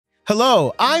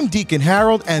Hello, I'm Deacon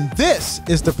Harold, and this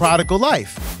is The Prodigal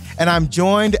Life. And I'm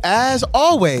joined, as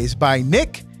always, by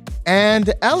Nick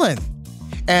and Ellen.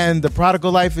 And The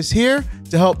Prodigal Life is here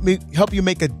to help you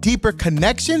make a deeper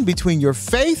connection between your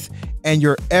faith and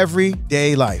your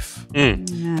everyday life. And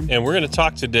we're going to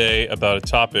talk today about a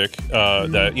topic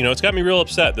that, it's got me real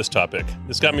upset, this topic.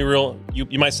 It's got me real,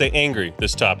 you might say angry,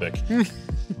 this topic.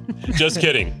 Just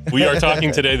kidding. We are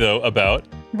talking today, though, about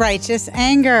righteous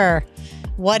anger.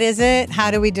 What is it? How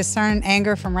do we discern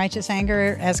anger from righteous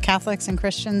anger as Catholics and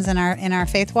Christians in our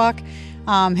faith walk?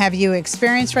 Have you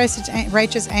experienced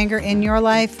righteous anger in your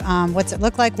life? What's it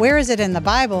look like? Where is it in the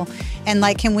Bible? And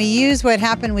can we use what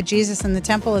happened with Jesus in the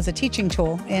temple as a teaching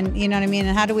tool? And you know what I mean?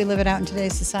 And how do we live it out in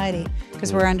today's society?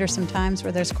 Because we're under some times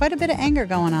where there's quite a bit of anger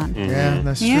going on. Yeah,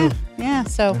 that's true. Yeah.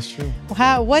 So that's true.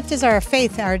 What does our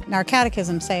faith, our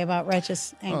catechism say about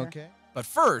righteous anger? Okay. But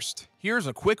first, here's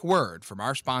a quick word from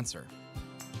our sponsor.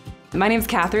 My name's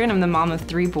Catherine. I'm the mom of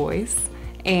 3 boys,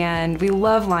 and we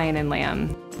love Lion and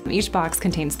Lamb. Each box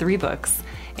contains 3 books,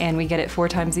 and we get it 4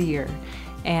 times a year,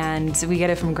 and we get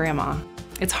it from Grandma.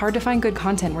 It's hard to find good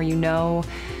content where you know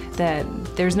that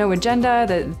there's no agenda,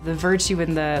 that the virtue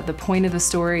and the point of the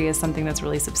story is something that's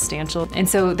really substantial. And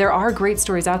so there are great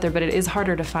stories out there, but it is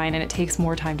harder to find, and it takes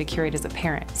more time to curate as a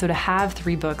parent. So to have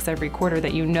 3 books every quarter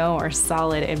that you know are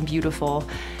solid and beautiful,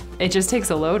 it just takes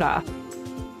a load off.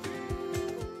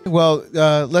 Well,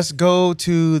 let's go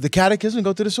to the catechism and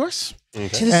go to the source.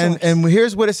 Okay. And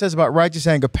here's what it says about righteous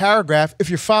anger. Paragraph, if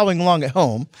you're following along at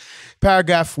home,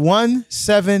 paragraph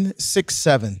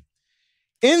 1767.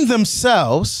 In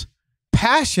themselves,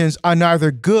 passions are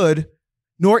neither good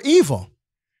nor evil,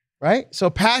 right? So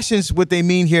passions, what they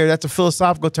mean here, that's a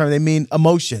philosophical term. They mean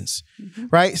emotions,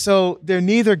 right? So they're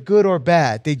neither good or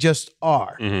bad. They just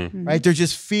are, right? They're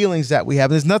just feelings that we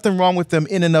have. There's nothing wrong with them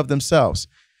in and of themselves.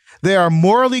 They are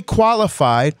morally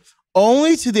qualified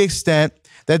only to the extent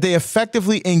that they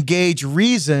effectively engage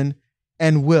reason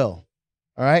and will,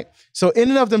 all right? So in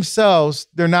and of themselves,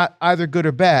 they're not either good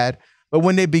or bad, but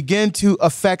when they begin to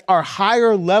affect our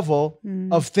higher level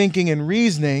of thinking and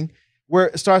reasoning, where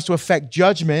it starts to affect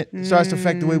judgment, it starts to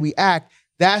affect the way we act,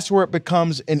 that's where it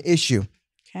becomes an issue.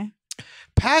 Okay.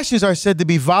 Passions are said to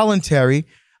be voluntary,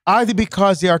 either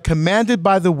because they are commanded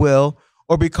by the will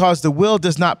or because the will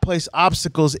does not place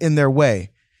obstacles in their way.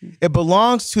 It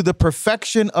belongs to the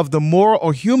perfection of the moral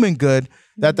or human good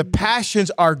that the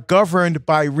passions are governed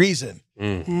by reason.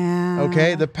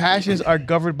 Okay, the passions are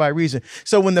governed by reason.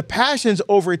 So when the passions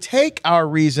overtake our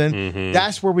reason,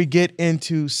 that's where we get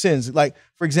into sins. Like,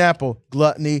 for example,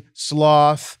 gluttony,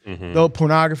 sloth,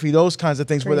 pornography, those kinds of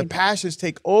things, where the passions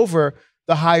take over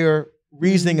the higher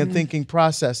reasoning and thinking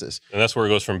processes. And that's where it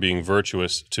goes from being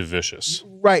virtuous to vicious.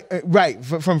 Right.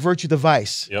 From virtue to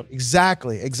vice. Yep.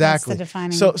 Exactly. That's the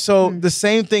defining. So the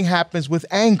same thing happens with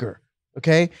anger.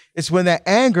 Okay. It's when that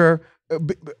anger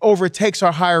overtakes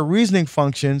our higher reasoning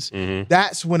functions.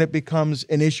 That's when it becomes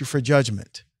an issue for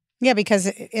judgment. Yeah,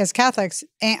 because as Catholics,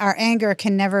 our anger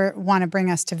can never want to bring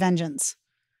us to vengeance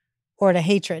or to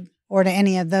hatred or to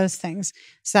any of those things.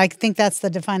 So I think that's the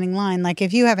defining line. Like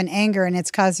if you have an anger and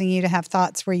it's causing you to have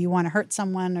thoughts where you want to hurt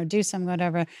someone or do some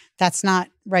whatever, that's not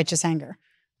righteous anger.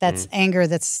 That's anger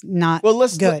that's not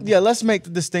good. Let's make the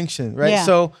distinction, right?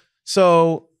 Yeah.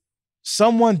 So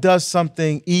someone does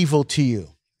something evil to you.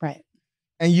 Right.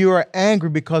 And you are angry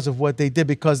because of what they did,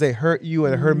 because they hurt you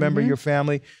or they hurt a member of your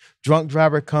family. Drunk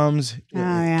driver comes,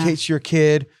 hits your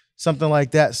kid, something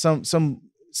like that.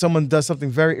 Someone does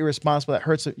something very irresponsible that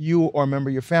hurts you or a member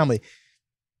of your family.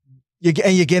 You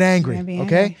get angry, okay?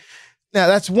 Angry. Now,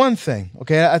 that's one thing,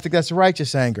 okay? I think that's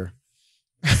righteous anger.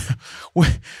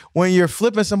 When you're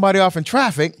flipping somebody off in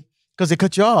traffic because they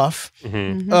cut you off,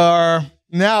 now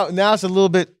it's a little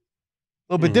bit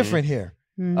different here.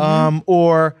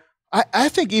 Or I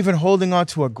think even holding on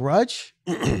to a grudge,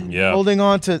 holding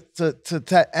on to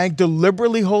that anger,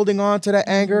 deliberately holding on to that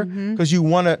anger because you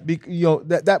want to be,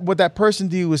 that what that person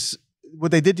did was, what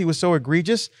they did to you was so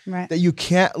egregious that you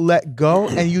can't let go,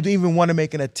 and you don't even want to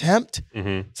make an attempt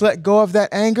to let go of that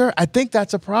anger. I think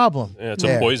that's a problem. Yeah, it's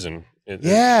a poison.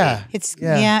 It's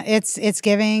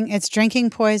drinking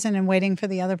poison and waiting for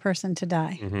the other person to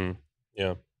die.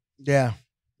 Yeah.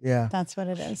 That's what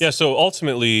it is. Yeah. So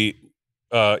ultimately,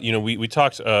 we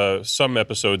talked some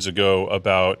episodes ago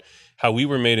about how we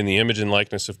were made in the image and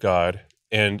likeness of God,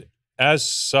 and as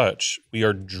such, we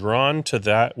are drawn to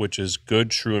that which is good,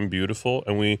 true, and beautiful,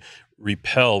 and we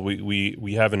repel.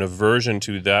 We have an aversion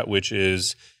to that which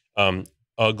is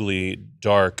ugly,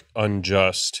 dark,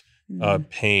 unjust,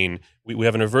 pain. We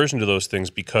have an aversion to those things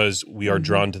because we are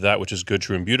drawn to that which is good,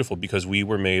 true, and beautiful, because we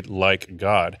were made like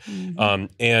God.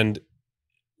 And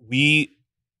we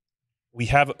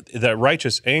have that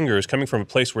righteous anger is coming from a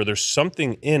place where there's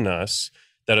something in us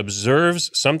that observes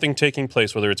something taking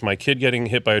place, whether it's my kid getting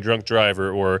hit by a drunk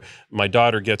driver or my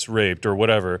daughter gets raped or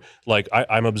whatever. Like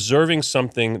I'm observing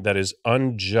something that is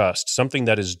unjust, something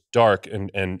that is dark and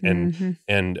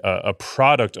a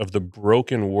product of the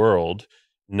broken world,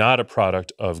 not a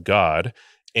product of God.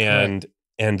 And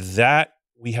that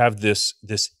we have this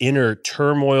inner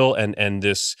turmoil and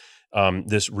this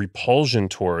repulsion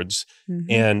towards,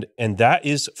 and that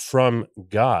is from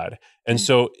God. And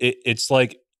so it's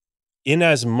like, in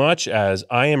as much as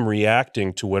I am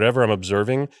reacting to whatever I'm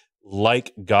observing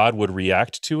like God would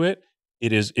react to it,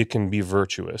 it can be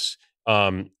virtuous.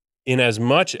 In as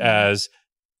much as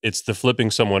it's the flipping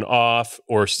someone off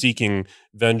or seeking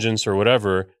vengeance or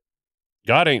whatever,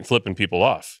 God ain't flipping people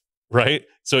off, right?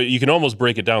 So you can almost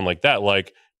break it down like that.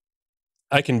 Like,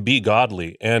 I can be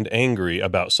godly and angry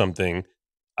about something.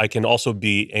 I can also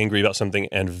be angry about something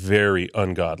and very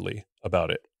ungodly about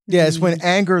it. Yeah, it's when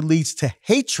anger leads to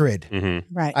hatred.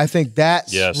 Right. I think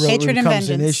that's really hatred and becomes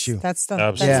vengeance. an issue. That's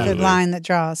the line that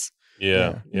draws.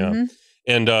 Yeah.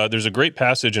 And there's a great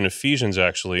passage in Ephesians,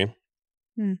 actually.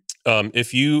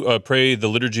 If you pray the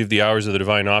Liturgy of the Hours of the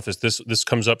Divine Office, this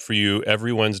comes up for you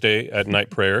every Wednesday at night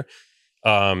prayer.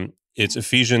 It's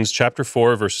Ephesians chapter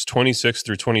 4, verses 26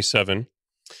 through 27.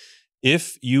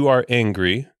 If you are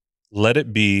angry, let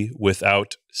it be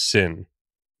without sin.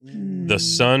 The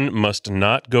sun must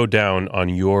not go down on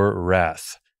your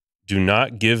wrath. Do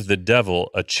not give the devil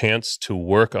a chance to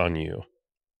work on you.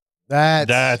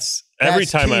 That's every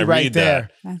time I read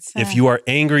that. If you are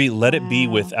angry, let it be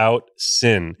without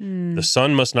sin. The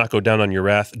sun must not go down on your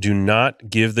wrath. Do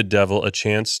not give the devil a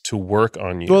chance to work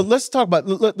on you. Well, let's talk about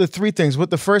the three things.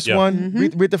 With the first one,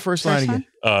 read the first line again.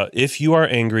 If you are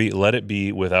angry, let it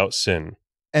be without sin.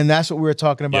 And that's what we were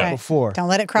talking about before. Don't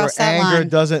let it cross that line. Anger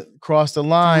doesn't cross the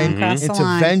line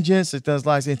into vengeance. It doesn't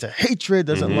line into hatred.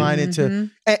 Doesn't line into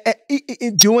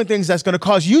doing things that's going to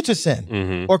cause you to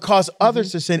sin or cause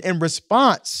others to sin in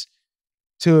response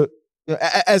to,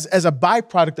 as a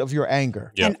byproduct of your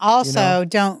anger. And also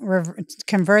don't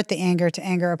convert the anger to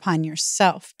anger upon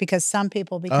yourself, because some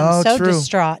people become so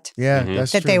distraught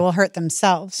that they will hurt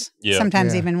themselves,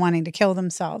 sometimes even wanting to kill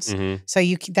themselves. So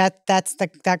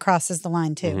that crosses the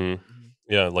line too.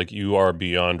 Yeah, like you are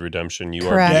beyond redemption. You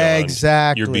Correct. are beyond,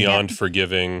 exactly. You're beyond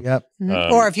forgiving.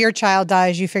 Or if your child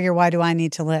dies, you figure, why do I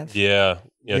need to live?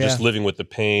 Just living with the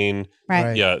pain.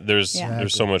 Right. Yeah, there's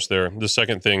so much there. The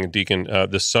second thing, Deacon,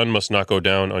 the sun must not go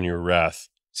down on your wrath.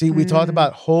 See, we talked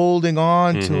about holding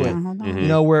on to it, you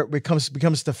know, where it becomes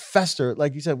to fester,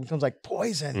 like you said, it becomes like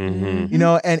poison, you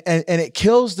know, and it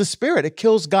kills the spirit. It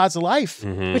kills God's life,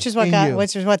 which is what the devil wants.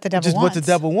 Which is what the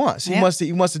devil wants.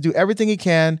 He wants to do everything he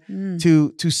can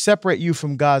to separate you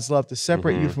from God's love, to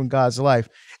separate you from God's life.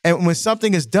 And when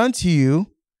something is done to you,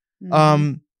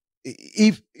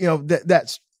 you know,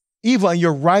 that's evil, and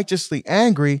you're righteously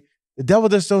angry, the devil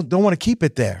just don't want to keep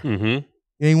it there.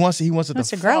 And he wants it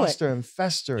to foster and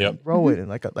fester and grow it, and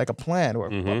like a plant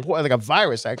or like a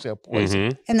virus, actually, a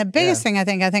poison. And the biggest thing I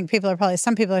think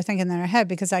some people are thinking in their head,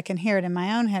 because I can hear it in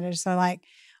my own head, is they're like,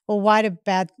 well, why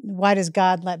does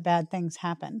God let bad things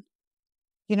happen?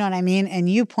 You know what I mean? And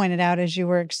you pointed out, as you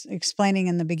were explaining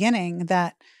in the beginning,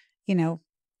 that, you know,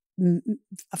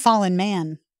 a fallen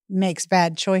man makes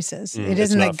bad choices. It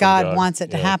isn't that God wants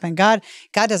it to happen. God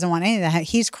doesn't want any of that.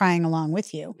 He's crying along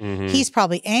with you. He's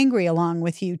probably angry along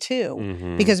with you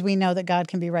too, because we know that God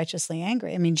can be righteously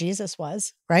angry. I mean, Jesus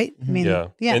was, right? I mean,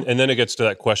 And then it gets to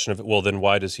that question of, well, then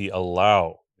why does he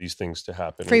allow these things to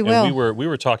happen? Free will. And we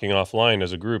were talking offline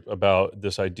as a group about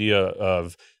this idea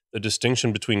of the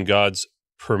distinction between God's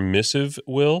permissive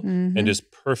will and his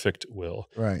perfect will.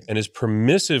 Right. And his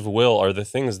permissive will are the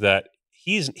things that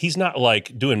he's not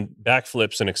like doing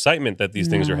backflips and excitement that these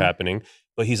things are happening,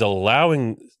 but he's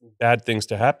allowing bad things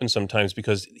to happen sometimes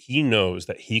because he knows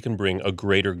that he can bring a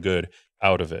greater good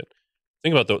out of it.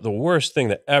 Think about the worst thing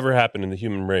that ever happened in the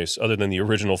human race, other than the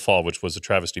original fall, which was a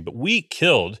travesty. But we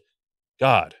killed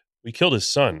God. We killed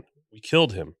his son. We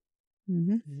killed him.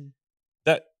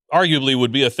 That arguably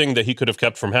would be a thing that he could have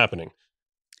kept from happening.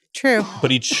 True.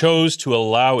 But he chose to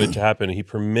allow it to happen. He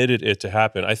permitted it to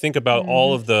happen. I think about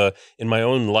all of in my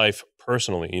own life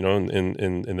personally, you know,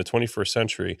 in the 21st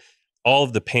century, all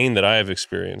of the pain that I have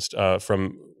experienced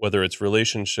from whether it's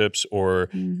relationships or,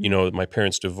 you know, my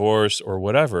parents' divorce or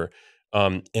whatever.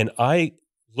 And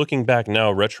looking back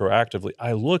now retroactively,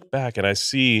 I look back and I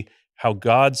see how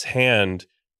God's hand,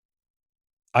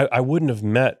 I wouldn't have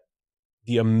met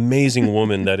the amazing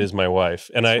woman that is my wife.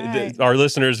 And our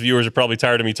listeners, viewers are probably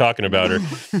tired of me talking about her,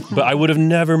 but I would have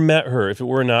never met her if it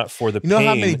were not for the pain. You know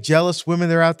how many jealous women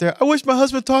there are out there? I wish my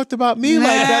husband talked about me like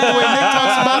that, the way Nick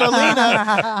talks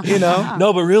about Alina, you know?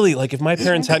 No, but really, like if my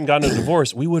parents hadn't gotten a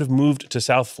divorce, we would have moved to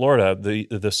South Florida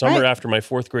the summer after my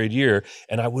 4th grade year,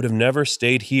 and I would have never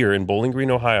stayed here in Bowling Green,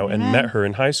 Ohio, and met her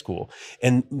in high school.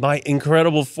 And my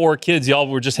incredible 4 kids, y'all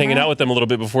were just hanging out with them a little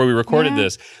bit before we recorded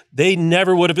this. They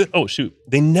never would have,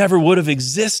 they never would have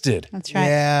existed. That's right.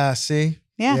 Yeah, see?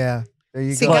 Yeah. There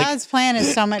you See, go. God's plan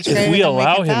is so much greater if we than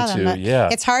allow we can him fathom, to, but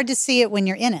it's hard to see it when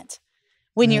you're in it.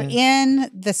 When you're in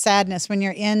the sadness, when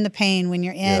you're in the pain, when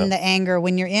you're in the anger,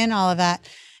 when you're in all of that,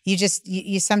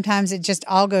 you sometimes it just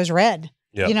all goes red.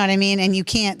 Yep. You know what I mean? And you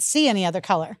can't see any other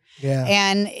color. Yeah.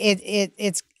 And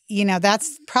it's,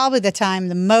 that's probably the time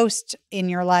the most in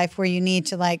your life where you need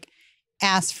to like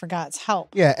ask for God's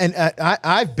help. Yeah, and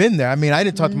I've been there. I mean, I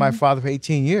didn't talk to my father for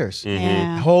 18 years,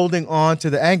 holding on to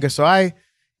the anger. So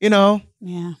and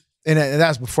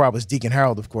that's before I was Deacon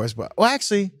Harold, of course. But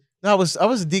actually, no, I was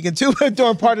a deacon too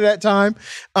during part of that time.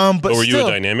 But were still, you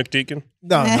a dynamic deacon?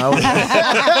 No.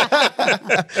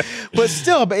 But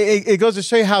still, it goes to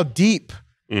show you how deep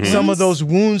some of those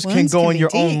wounds can go in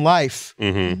your own life.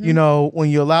 You know,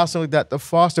 when you allow something like that to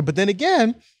foster. But then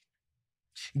again,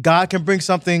 God can bring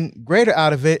something greater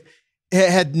out of it. It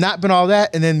had not been all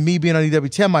that. And then me being on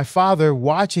EWTN, my father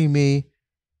watching me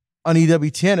on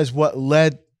EWTN is what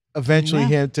led eventually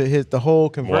him to the whole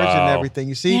conversion and everything.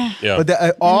 You see? Yeah.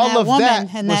 But all of that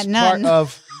was part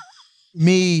of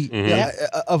me,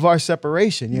 of our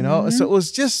separation, you know? So it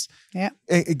was just,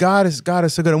 God is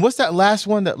so good. And what's that last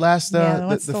one? That last,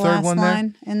 the third one there?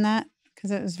 Line in that?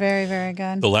 Because it was very, very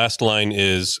good. The last line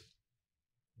is,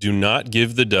 do not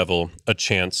give the devil a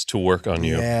chance to work on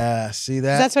you. Yeah, see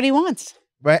that? That's what he wants.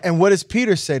 Right. And what does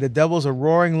Peter say? The devil's a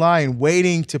roaring lion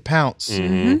waiting to pounce.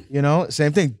 You know,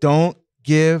 same thing. Don't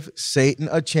give Satan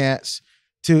a chance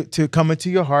to come into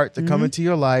your heart, to come into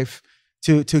your life,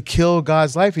 to kill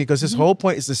God's life. Because his whole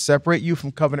point is to separate you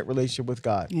from covenant relationship with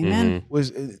God. Amen.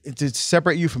 Was to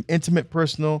separate you from intimate,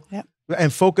 personal,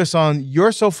 and focused on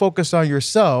yourself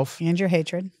And your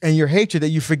hatred. That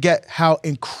you forget how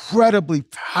incredibly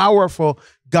powerful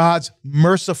God's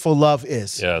merciful love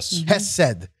is. Yes.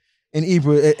 Hesed in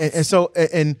Hebrew.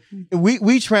 And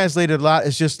we translate it a lot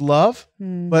as just love,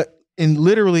 but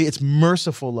literally it's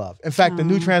merciful love. In fact, the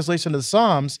new translation of the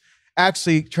Psalms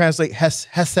actually translate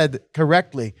Hesed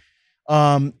correctly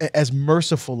as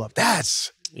merciful love.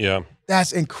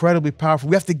 That's incredibly powerful.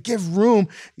 We have to give room,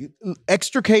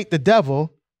 extricate the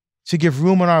devil to give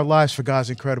room in our lives for God's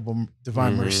incredible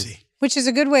divine mercy. Which is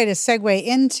a good way to segue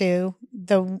into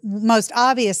the most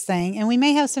obvious thing. And we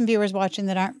may have some viewers watching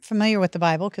that aren't familiar with the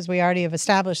Bible because we already have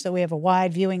established that we have a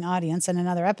wide viewing audience in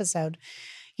another episode.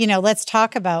 You know, let's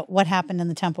talk about what happened in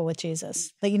the temple with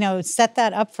Jesus. Set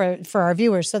that up for our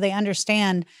viewers so they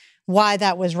understand why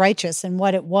that was righteous and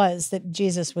what it was that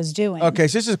Jesus was doing. Okay,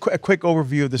 so this is a quick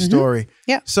overview of the story.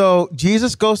 Yeah. So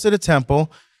Jesus goes to the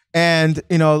temple, and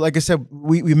like I said,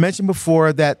 we mentioned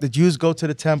before that the Jews go to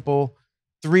the temple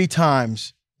 3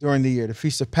 times during the year: the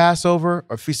Feast of Passover,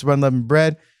 or Feast of Unleavened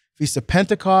Bread, Feast of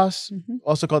Pentecost,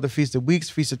 also called the Feast of Weeks,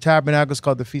 Feast of Tabernacles,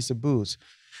 called the Feast of Booths.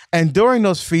 And during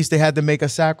those feasts, they had to make a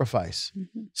sacrifice.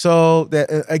 So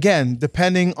that, again,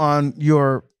 depending on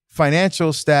your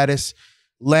financial status,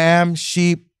 lamb,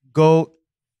 sheep, goat,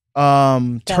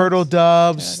 turtle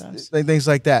doves, things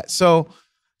like that. So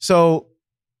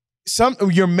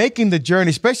you're making the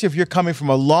journey, especially if you're coming from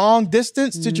a long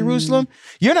distance to Jerusalem,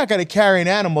 you're not going to carry an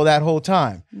animal that whole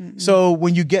time. So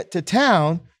when you get to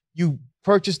town, you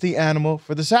purchase the animal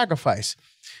for the sacrifice.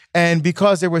 And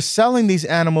because they were selling these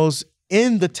animals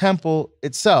in the temple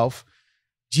itself,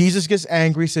 Jesus gets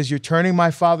angry, says, "You're turning my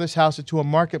father's house into a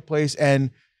marketplace."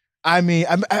 And I mean,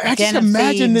 I just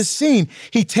imagine this scene.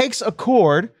 He takes a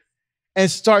cord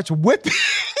and starts whipping.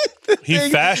 He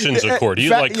fashions a cord. He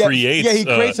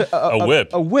creates a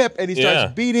whip. A whip, and he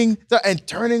starts beating and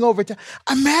turning over.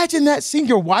 Imagine that scene.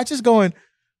 Your watch is going,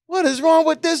 what is wrong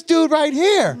with this dude right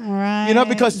here? Right.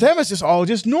 Because to them it's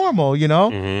just normal,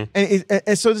 And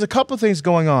so there's a couple of things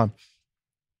going on.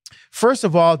 First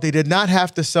of all, they did not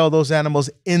have to sell those animals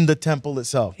in the temple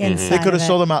itself. They could have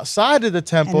sold them outside of the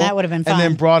temple, and that would have been fine. And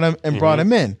then brought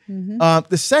them in.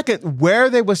 The second, where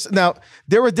they was now,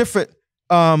 there were different.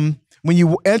 When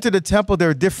you enter the temple, there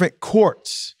are different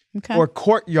courts or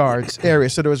courtyards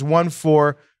areas. So there was one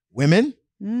for women.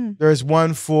 There's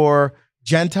one for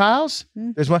Gentiles.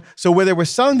 There's one. So where they were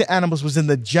selling the animals was in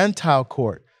the Gentile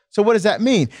court. So what does that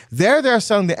mean? They're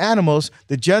selling the animals.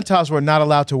 The Gentiles were not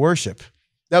allowed to worship.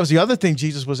 That was the other thing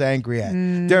Jesus was angry at.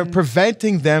 They're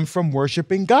preventing them from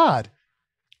worshiping God.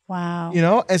 Wow. You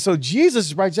know, and so Jesus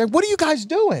is righteous anger. What are you guys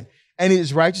doing? And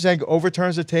his righteous anger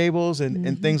overturns the tables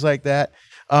and things like that.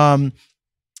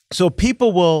 So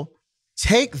people will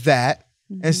take that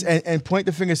and point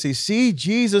the finger and say, see,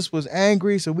 Jesus was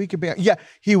angry, so we could be. Yeah,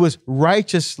 he was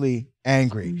righteously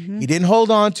angry. He didn't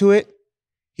hold on to it.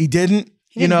 He didn't,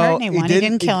 He didn't hurt anyone. He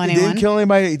didn't kill anyone. He didn't kill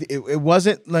anybody. It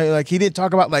wasn't like he didn't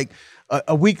talk about like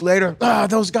a week later,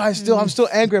 those guys still, I'm still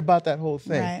angry about that whole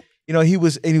thing. Right. You know, he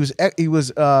was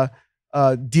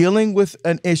dealing with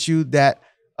an issue that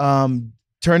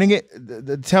turning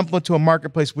the temple into a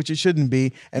marketplace, which it shouldn't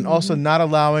be, and also not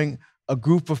allowing a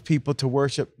group of people to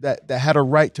worship that had a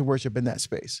right to worship in that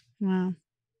space. Wow.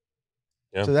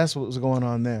 Yeah. So that's what was going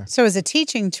on there. So as a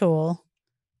teaching tool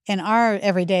in our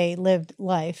everyday lived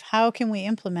life, how can we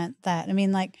implement that? I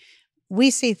mean, like,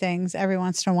 we see things every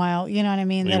once in a while, you know what I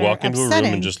mean? You that walk are into upsetting. a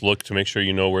room and just look to make sure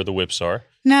you know where the whips are.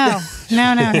 No.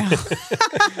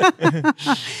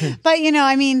 But, you know,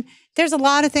 I mean, there's a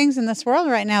lot of things in this world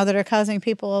right now that are causing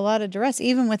people a lot of duress,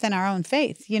 even within our own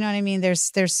faith. You know what I mean?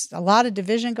 There's a lot of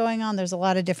division going on. There's a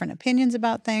lot of different opinions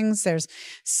about things. There's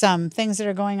some things that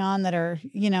are going on that are,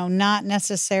 you know, not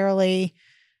necessarily,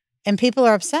 and people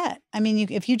are upset. I mean,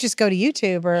 if you just go to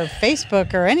YouTube or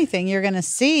Facebook or anything, you're going to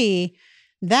see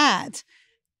that.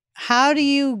 How do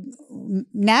you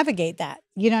navigate that?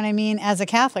 You know what I mean? As a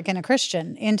Catholic and a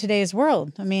Christian in today's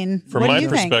world. I mean, From what do my you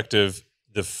think? perspective,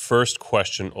 the first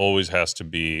question always has to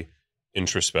be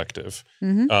introspective.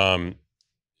 There's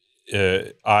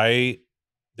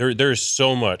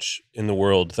so much in the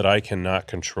world that I cannot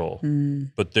control,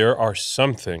 but there are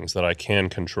some things that I can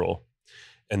control,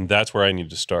 and that's where I need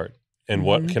to start. And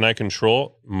what can I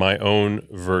control? My own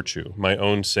virtue, my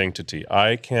own sanctity.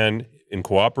 I can, in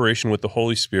cooperation with the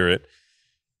Holy Spirit,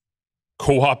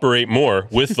 cooperate more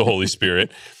with the Holy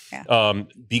Spirit,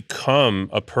 become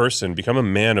a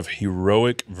man of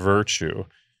heroic virtue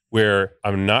where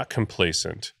I'm not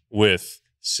complacent with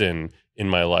sin in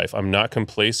my life. I'm not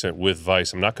complacent with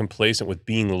vice. I'm not complacent with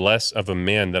being less of a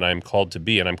man than I'm called to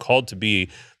be. And I'm called to be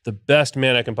the best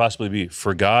man I can possibly be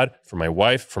for God, for my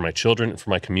wife, for my children, for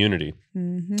my community,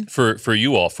 for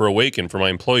you all, for Awaken, for my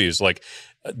employees. Like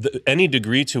any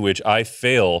degree to which I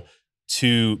fail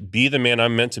to be the man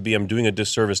I'm meant to be, I'm doing a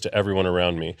disservice to everyone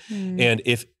around me. And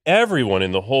if everyone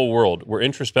in the whole world were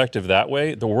introspective that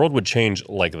way, the world would change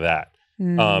like that.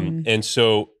 And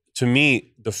so to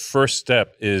me, the first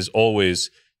step is always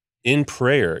in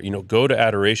prayer, go to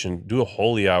adoration, do a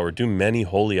holy hour, do many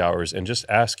holy hours, and just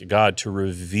ask God to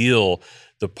reveal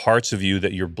the parts of you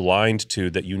that you're blind to,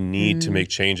 that you need to make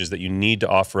changes, that you need to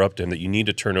offer up to Him, that you need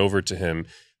to turn over to Him,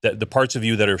 that the parts of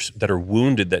you that are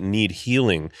wounded, that need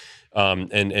healing,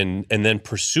 and then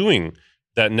pursuing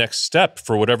that next step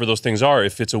for whatever those things are.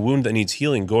 If it's a wound that needs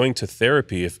healing, going to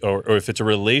therapy, or if it's a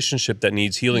relationship that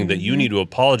needs healing, that you need to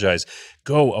apologize,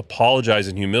 go apologize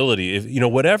in humility. If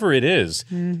whatever it is,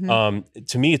 to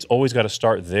me, it's always got to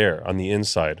start there on the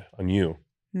inside, on you.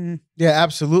 Yeah,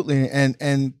 absolutely.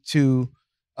 And to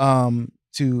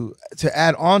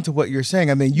add on to what you're saying,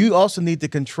 I mean, you also need to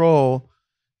control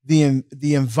the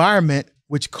environment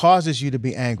which causes you to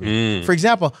be angry. For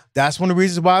example, that's one of the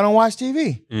reasons why I don't watch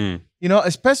TV.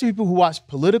 Especially people who watch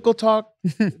political talk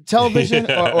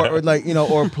television or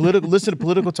listen to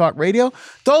political talk radio.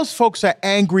 Those folks are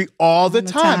angry all the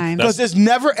time because there's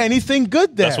never anything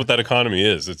good there. That's what that economy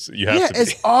is. You have to be.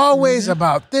 It's always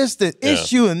about this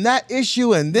issue and that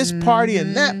issue and this party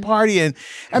and that party. And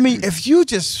I mean, if you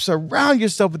just surround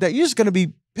yourself with that, you're just going to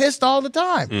be pissed all the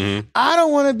time. I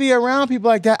don't want to be around people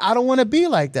like that. I don't want to be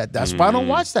like that. That's why I don't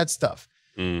watch that stuff.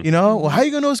 Well, how are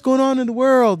you going to know what's going on in the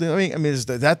world? I mean, is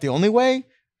that the only way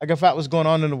I can find out what's going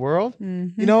on in the world?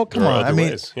 Come on. I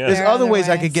mean, there's other ways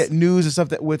I could get news and stuff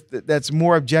that's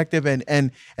more objective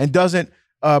and doesn't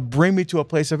bring me to a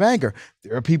place of anger.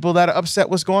 There are people that are upset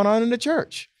what's going on in the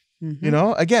church.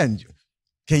 Again,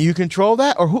 can you control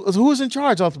that? Or who's in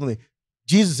charge ultimately?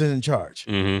 Jesus is in charge.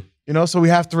 So we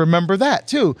have to remember that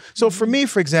too. So for me,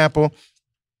 for example,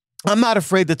 I'm not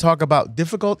afraid to talk about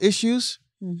difficult issues,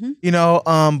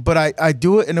 but I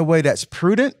do it in a way that's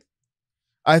prudent.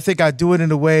 I think I do it in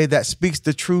a way that speaks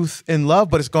the truth in love,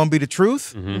 but it's going to be the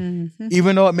truth,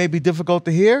 even though it may be difficult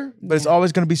to hear, but it's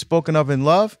always going to be spoken of in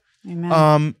love.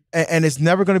 Amen. And it's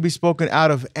never going to be spoken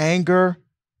out of anger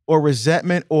or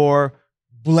resentment or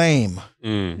blame,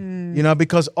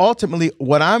 because ultimately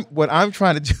what I'm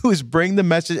trying to do is bring the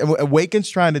message, and what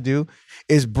Awaken's trying to do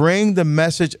is bring the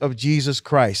message of Jesus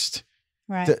Christ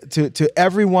to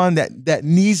everyone that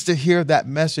needs to hear that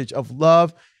message of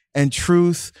love and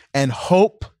truth and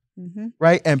hope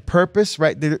right? And purpose,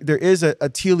 right? There is a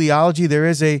teleology. There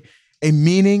is a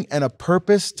meaning and a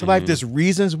purpose to life. There's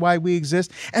reasons why we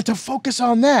exist. And to focus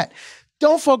on that.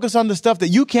 Don't focus on the stuff that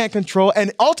you can't control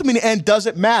and ultimately and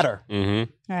doesn't matter.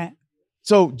 Right.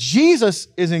 So Jesus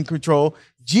is in control.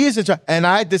 Jesus, and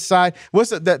I decide,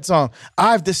 what's that song?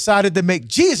 I've decided to make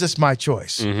Jesus my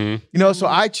choice. You know, so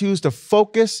I choose to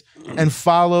focus and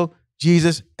follow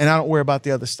Jesus, and I don't worry about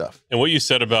the other stuff. And what you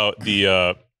said about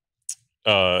the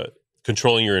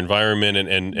controlling your environment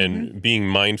and being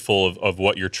mindful of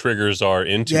what your triggers are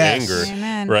into anger,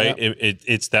 Amen. right?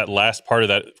 It's that last part of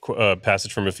that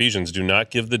passage from Ephesians. Do not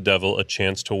give the devil a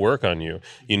chance to work on you.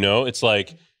 You know, it's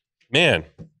like, man.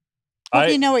 Well,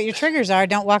 if you know what your triggers are,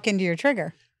 don't walk into your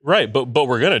trigger. Right, but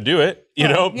we're gonna do it. You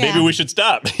know, maybe we should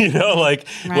stop. You know, like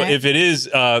well, if it is,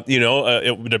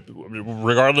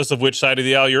 regardless of which side of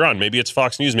the aisle you're on, maybe it's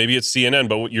Fox News, maybe it's CNN,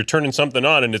 but you're turning something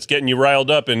on and it's getting you riled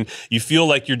up, and you feel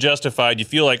like you're justified. You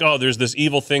feel like, oh, there's this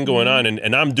evil thing going on,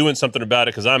 and I'm doing something about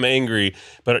it because I'm angry.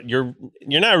 But you're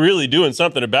not really doing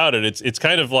something about it. It's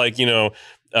kind of like, you know.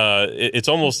 It's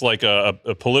almost like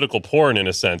a political porn in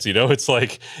a sense, you know. It's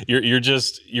like you're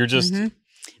just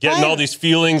getting all these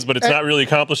feelings, but it's not really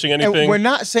accomplishing anything. And we're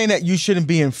not saying that you shouldn't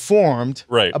be informed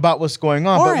about what's going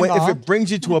on, Or but if it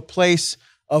brings you to a place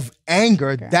of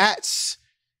anger, that's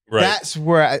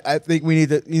where I think we need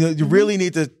to, you know, you really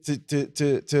need to.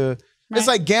 It's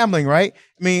like gambling, right?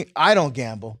 I mean, I don't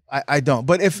gamble, I don't.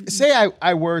 But if say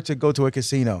I were to go to a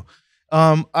casino,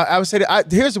 I would say that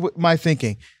here's my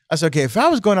thinking. I said, okay, if I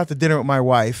was going out to dinner with my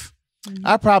wife,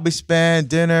 I'd probably spend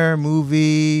dinner,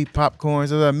 movie, popcorn,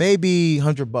 maybe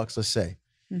 $100, let's say.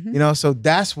 You know, so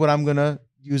that's what I'm gonna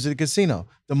use at the casino.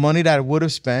 The money that I would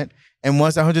have spent, and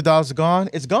once that $100 is gone,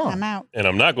 it's gone. I'm out. And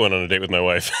I'm not going on a date with my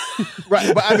wife.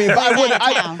 Right, but I mean,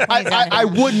 I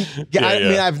wouldn't. I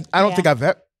mean, I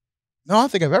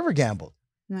don't think I've ever gambled.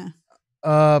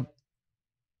 Yeah.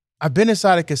 I've been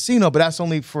inside a casino, but that's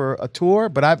only for a tour.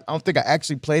 But I don't think I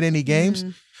actually played any games.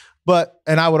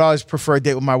 And I would always prefer a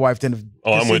date with my wife than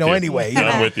a casino anyway. You know?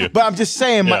 I'm with you. But I'm just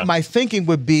saying, my thinking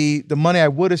would be the money I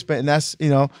would have spent, and that's, you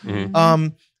know.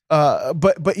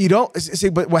 But you don't see.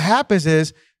 But what happens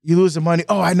is you lose the money.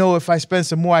 Oh, I know if I spend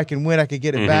some more, I can win. I can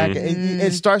get it back. And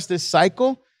it starts this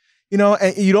cycle. You know,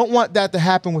 and you don't want that to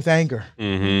happen with anger.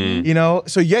 You know,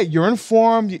 so you're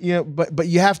informed. You know, but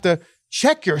you have to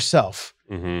check yourself.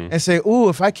 And say, "Ooh,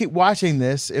 if I keep watching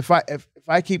this, if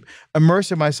I keep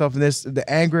immersing myself in this, the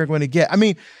anger I'm going to get." I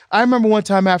mean, I remember one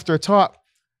time after a talk,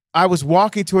 I was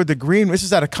walking toward the green. This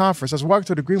is at a conference. I was walking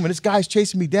toward the green when this guy's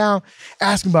chasing me down,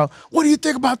 asking about, "What do you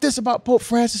think about this? About Pope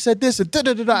Francis said this and da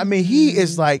da da da." I mean, he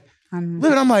is like,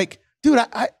 living. I'm like, dude,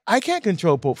 I can't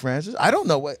control Pope Francis. I don't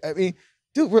know what. I mean,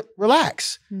 dude,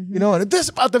 relax. You know, and this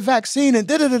about the vaccine and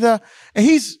da da da da, and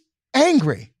he's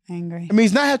angry. I mean,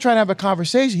 he's not trying to have a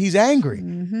conversation. He's angry,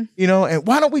 you know, and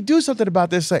why don't we do something about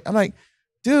this? Like, I'm like,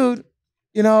 dude,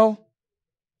 you know,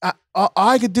 all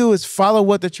I could do is follow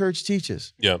what the church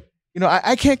teaches. Yeah. You know,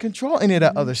 I can't control any of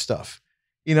that other stuff,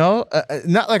 you know,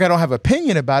 not like I don't have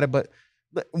opinion about it, but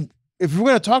if we're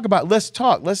going to talk about, let's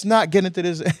talk. Let's not get into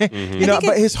this, you know,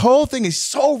 but his whole thing is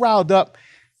so riled up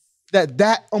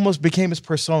that almost became his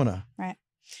persona. Right.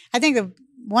 I think the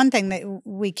one thing that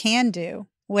we can do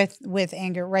with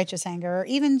anger, righteous anger, or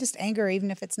even just anger,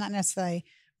 even if it's not necessarily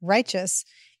righteous,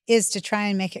 is to try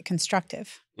and make it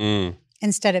constructive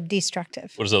instead of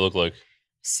destructive. What does that look like?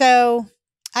 So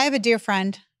I have a dear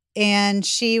friend, and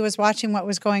she was watching what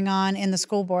was going on in the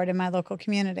school board in my local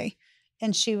community.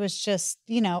 And she was just,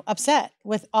 you know, upset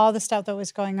with all the stuff that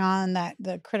was going on, that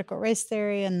the critical race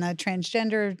theory and the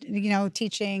transgender, you know,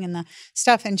 teaching and the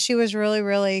stuff. And she was really,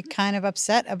 really kind of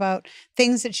upset about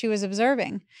things that she was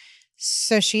observing.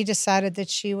 So she decided that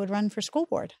she would run for school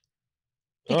board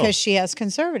because she has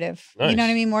conservative, you know what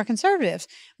I mean? More conservatives,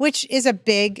 which is a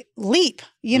big leap.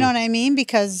 You know what I mean?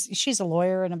 Because she's a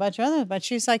lawyer and a bunch of other, but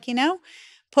she's like, you know,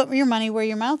 put your money where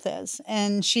your mouth is.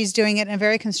 And she's doing it in a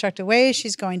very constructive way.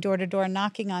 She's going door to door,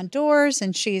 knocking on doors,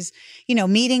 and she's, you know,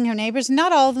 meeting her neighbors.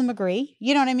 Not all of them agree.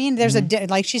 You know what I mean? There's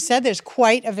like she said, there's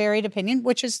quite a varied opinion,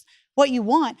 which is what you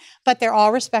want, but they're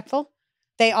all respectful.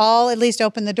 They all at least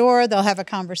open the door. They'll have a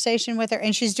conversation with her.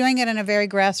 And she's doing it on a very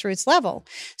grassroots level.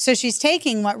 So she's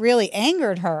taking what really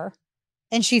angered her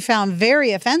and she found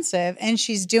very offensive, and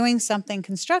she's doing something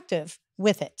constructive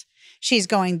with it. She's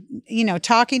going, you know,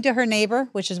 talking to her neighbor,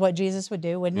 which is what Jesus would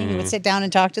do, wouldn't he? He would sit down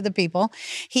and talk to the people.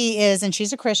 He is, and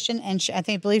she's a Christian, and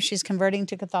I believe she's converting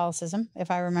to Catholicism,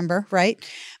 if I remember right.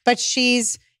 But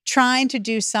she's trying to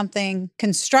do something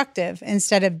constructive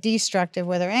instead of destructive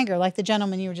with our anger. Like the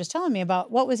gentleman you were just telling me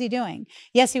about, what was he doing?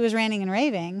 Yes, he was ranting and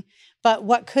raving, but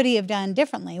what could he have done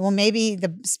differently? Well, maybe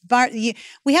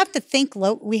we have to think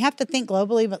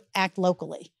globally, but act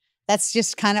locally. That's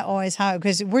just kind of always how,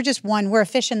 because we're just we're a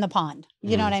fish in the pond.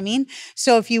 You know what I mean?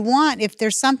 So if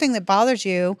there's something that bothers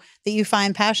you that you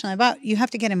find passionate about, you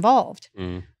have to get involved.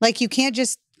 Like you can't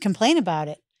just complain about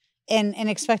it and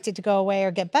expect it to go away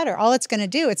or get better. All it's going to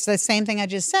do, it's the same thing I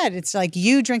just said. It's like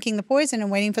you drinking the poison and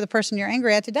waiting for the person you're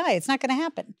angry at to die. It's not going to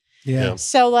happen. Yeah.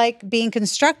 So like being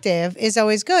constructive is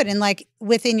always good. And like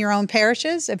within your own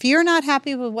parishes, if you're not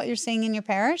happy with what you're seeing in your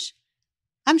parish,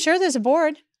 I'm sure there's a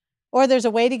board. Or there's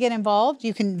a way to get involved.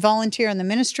 You can volunteer in the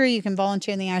ministry. You can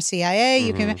volunteer in the RCIA.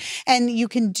 You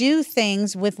can do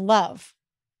things with love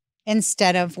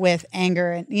instead of with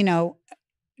anger and,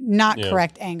 not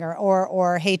correct anger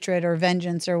or hatred or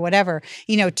vengeance or whatever.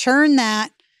 Turn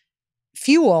that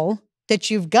fuel that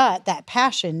you've got, that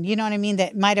passion, you know what I mean,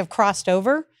 that might have crossed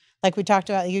over, like you talked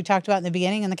about in the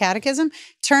beginning in the catechism,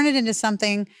 turn it into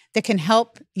something that can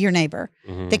help your neighbor,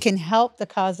 that can help the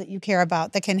cause that you care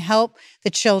about, that can help the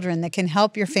children, that can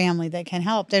help your family, that can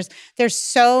help. There's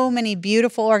so many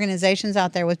beautiful organizations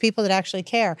out there with people that actually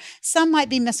care. Some might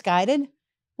be misguided.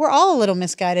 We're all a little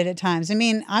misguided at times. I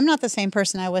mean, I'm not the same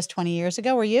person I was 20 years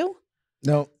ago. Were you?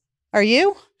 No. Are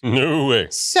you? No way.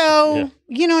 So,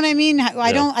 you know what I mean?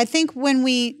 I think when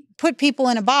we put people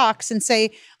in a box and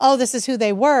say, oh, this is who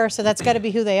they were, so that's got to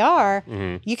be who they are,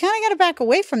 you kind of got to back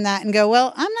away from that and go,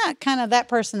 well, I'm not kind of that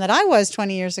person that I was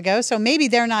 20 years ago, so maybe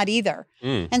they're not either.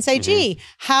 And say, gee,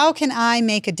 how can I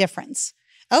make a difference?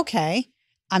 Okay,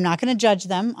 I'm not going to judge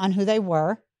them on who they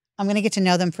were. I'm going to get to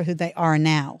know them for who they are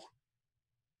now.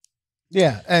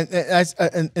 Yeah,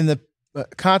 and in the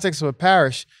context of a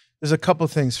parish, there's a couple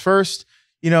of things. First,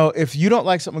 if you don't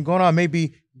like something going on,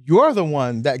 maybe you're the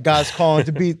one that God's calling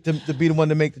to be the one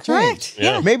to make the change.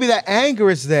 Yeah. Maybe that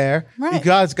anger is there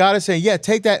because God is saying, say,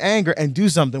 take that anger and do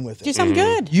something with it. Do something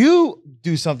good. You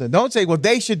do something. Don't say, well,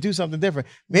 they should do something different.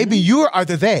 Maybe you are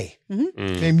the they.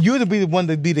 And you're the one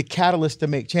to be the catalyst to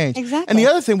make change. Exactly. And the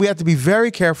other thing we have to be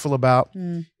very careful about,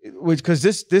 because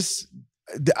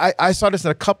I saw this in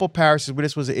a couple parishes where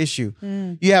this was an issue.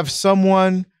 You have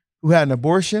someone who had an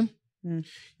abortion.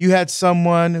 You had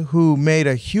someone who made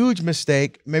a huge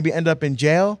mistake, maybe end up in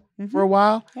jail for a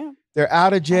while. Yeah. They're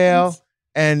out of jail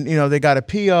and, they got a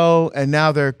PO and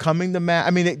now they're coming to mass.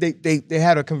 I mean, they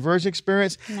had a conversion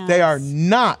experience. Nice. They are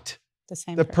not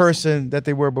the person that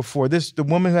they were before. The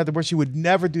woman who had the abortion, she would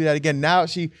never do that again. Now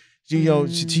she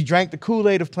drank the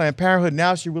Kool-Aid of Planned Parenthood.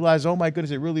 Now she realized, oh my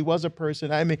goodness, it really was a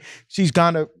person. I mean, she's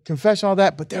gone to confession, all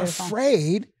that, but they're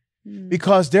afraid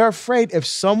because they're afraid if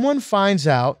someone finds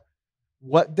out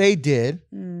what they did,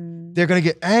 they're going to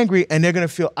get angry and they're going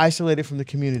to feel isolated from the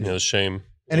community. Yeah, shame.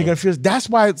 And they're going to feel, that's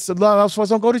why a lot of us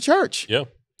don't go to church. Yeah,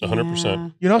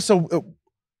 100%.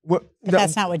 But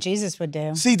that's not what Jesus would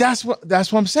do. See, that's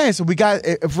what I'm saying. So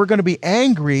if we're going to be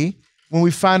angry when we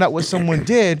find out what someone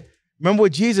did, remember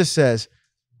what Jesus says.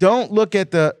 Don't look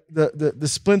at the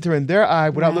splinter in their eye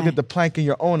without looking at the plank in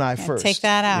your own eye first. Take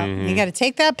that out. You got to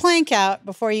take that plank out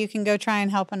before you can go try and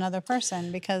help another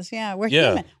person because, we're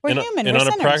human. We're human. And we're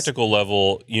on sinners. A practical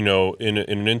level, in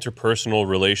an interpersonal,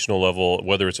 relational level,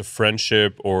 whether it's a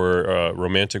friendship or a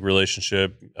romantic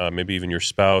relationship, maybe even your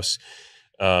spouse,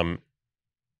 I've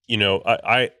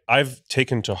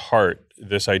taken to heart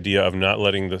this idea of not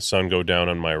letting the sun go down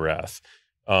on my wrath.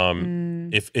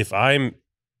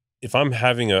 If I'm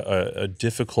having a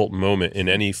difficult moment in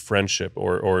any friendship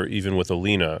or even with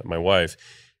Alina, my wife,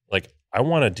 like I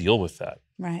want to deal with that.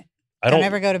 Right. Don't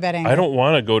ever go to bed angry. I don't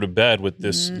want to go to bed with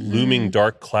this looming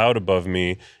dark cloud above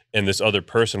me and this other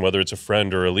person, whether it's a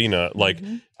friend or Alina. Like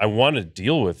I want to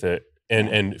deal with it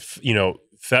and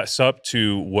fess up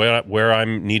to where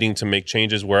I'm needing to make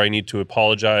changes, where I need to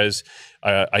apologize.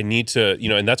 I need to,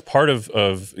 and that's part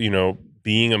of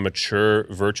being a mature,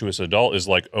 virtuous adult is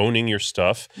like owning your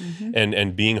stuff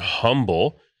and being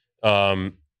humble.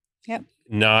 We're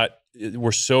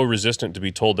so resistant to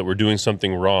be told that we're doing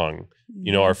something wrong.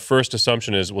 Our first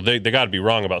assumption is, well, they got to be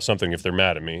wrong about something if they're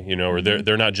mad at me, or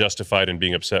they're not justified in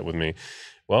being upset with me.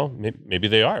 Well, maybe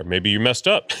they are. Maybe you messed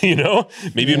up,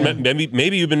 maybe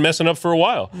you've been messing up for a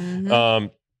while.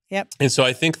 And so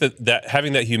I think that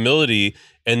having that humility,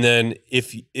 and then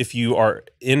if you are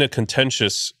in a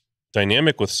contentious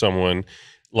dynamic with someone,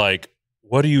 like,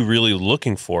 what are you really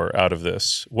looking for out of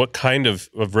this? What kind of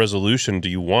resolution do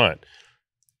you want?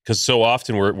 Because so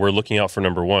often we're looking out for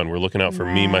number one. We're looking out for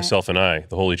me, myself, and I,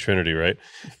 the Holy Trinity, right?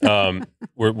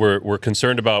 We're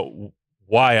concerned about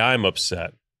why I'm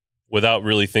upset. without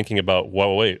really thinking about,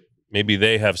 well, wait, maybe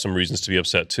they have some reasons to be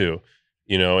upset too,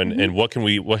 you know, and what can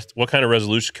we, what kind of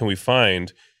resolution can we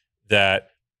find that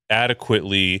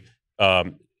adequately,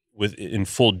 in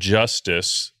full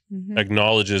justice,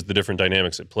 acknowledges the different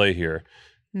dynamics at play here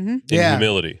in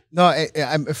humility. No,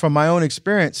 from my own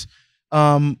experience,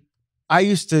 I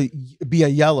used to be a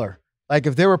yeller. Like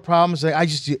if there were problems, I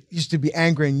just used to be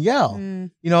angry and yell,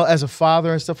 you know, as a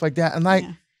father and stuff like that. And like,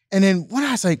 and then when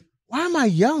I was like, why am I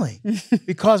yelling?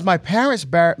 Because my parents'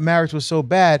 marriage was so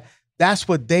bad. That's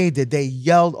what they did. They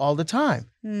yelled all the time.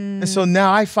 And so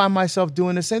now I find myself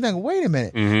doing the same thing. Wait a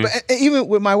minute. But even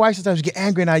with my wife, sometimes I get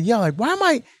angry and I yell like,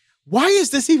 why is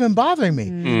this even bothering me?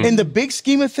 In the big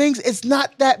scheme of things, it's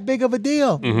not that big of a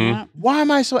deal. Why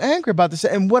am I so angry about this?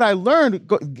 And what I learned,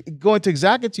 going to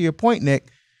exactly to your point, Nick,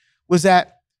 was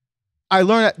that I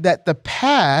learned that the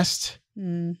past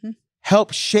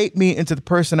helped shape me into the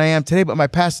person I am today, but my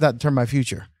past does not determine my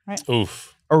future. Right.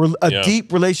 Oof. A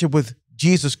deep relationship with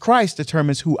Jesus Christ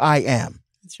determines who I am.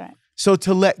 That's right. So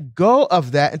to let go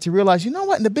of that and to realize, you know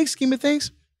what, in the big scheme of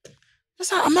things,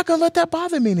 I'm not going to let that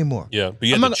bother me anymore. Yeah, but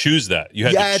you have to choose that. You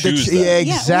have to choose that. Yeah,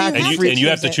 exactly. And you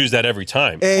have to choose that every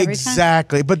time.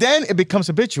 Exactly. But then it becomes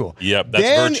habitual. Yep, that's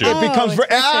virtue. Then it becomes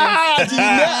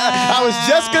I was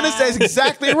just going to say it's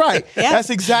exactly right. That's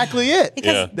exactly it.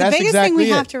 Because the biggest thing we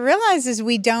have to realize is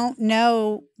we don't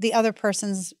know the other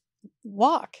person's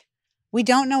walk. We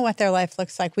don't know what their life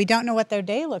looks like. We don't know what their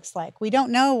day looks like. We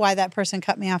don't know why that person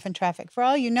cut me off in traffic. For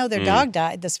all you know, their dog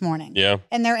died this morning. Yeah.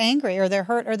 And they're angry or they're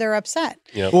hurt or they're upset.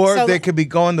 Yep. Or so, they could be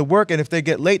going to work, and if they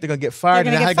get late, they're going to get fired,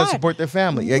 and how are they going to support their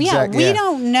family? Exactly. We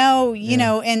don't know, you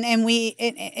know, and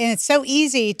it's so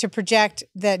easy to project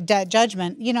that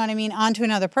judgment, you know what I mean, onto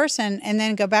another person and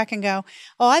then go back and go,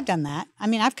 oh, I've done that. I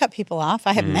mean, I've cut people off.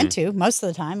 I haven't meant to most of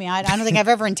the time. I don't think I've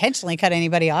ever intentionally cut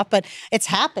anybody off, but it's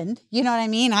happened. You know what I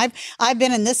mean? I've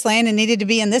been in this lane and needed to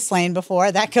be in this lane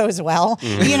before. That goes well.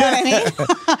 You know what I mean?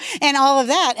 And all of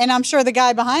that. And I'm sure the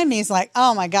guy behind me is like,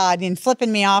 oh my God, and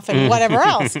flipping me off and whatever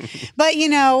else. But, you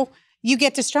know, you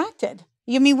get distracted.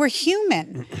 I mean, we're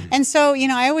human. And so, you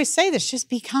know, I always say this, just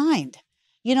be kind.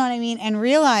 You know what I mean? And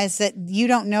realize that you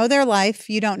don't know their life.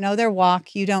 You don't know their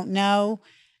walk. You don't know,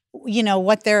 you know,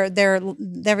 what their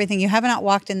everything. You have not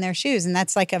walked in their shoes. And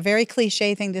that's like a very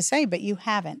cliche thing to say, but you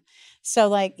haven't. So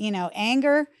like, you know,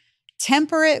 anger,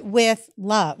 temper it with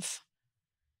love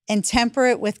and temper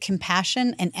it with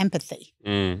compassion and empathy.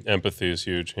 Empathy is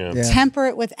huge. Yeah. Temper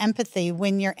it with empathy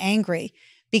when you're angry,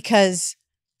 because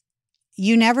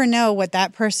you never know what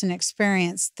that person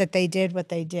experienced that they did what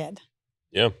they did.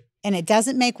 Yeah. And it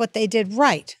doesn't make what they did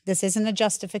right. This isn't a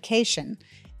justification.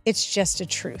 It's just a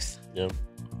truth. Yeah.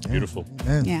 Beautiful.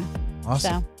 Yeah.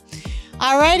 Awesome. So.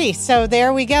 Alrighty, so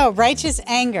there we go. Righteous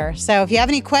anger. So if you have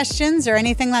any questions or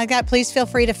anything like that, please feel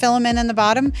free to fill them in the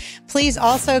bottom. Please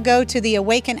also go to the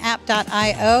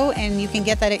awakenapp.io and you can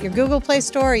get that at your Google Play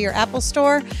Store or your Apple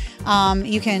Store.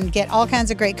 You can get all kinds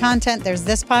of great content. There's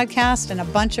this podcast and a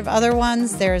bunch of other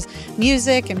ones. There's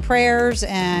music and prayers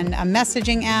and a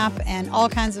messaging app and all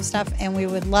kinds of stuff. And we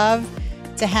would love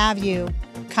to have you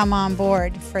come on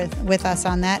board with us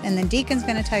on that. And then Deacon's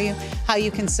going to tell you how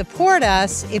you can support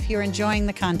us if you're enjoying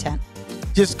the content.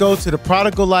 Just go to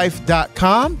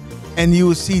theprodigallife.com and you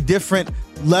will see different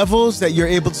levels that you're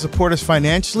able to support us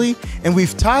financially. And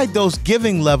we've tied those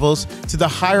giving levels to the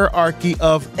hierarchy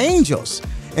of angels.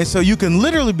 And so you can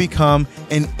literally become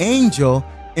an angel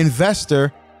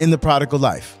investor in the Prodigal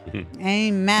Life.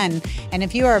 Amen. And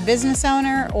if you are a business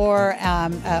owner or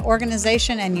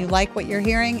organization and you like what you're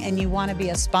hearing and you want to be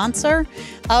a sponsor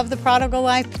of the Prodigal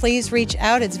Life, please reach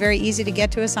out. It's very easy to get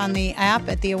to us on the app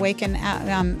at the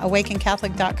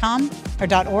awakencatholic.com or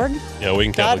 .org. Yeah,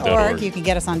 awakencatholic.org. You can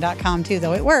get us on .com too,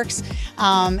 though it works.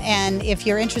 And if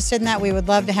you're interested in that, we would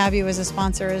love to have you as a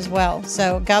sponsor as well.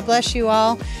 So God bless you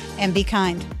all and be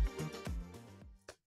kind.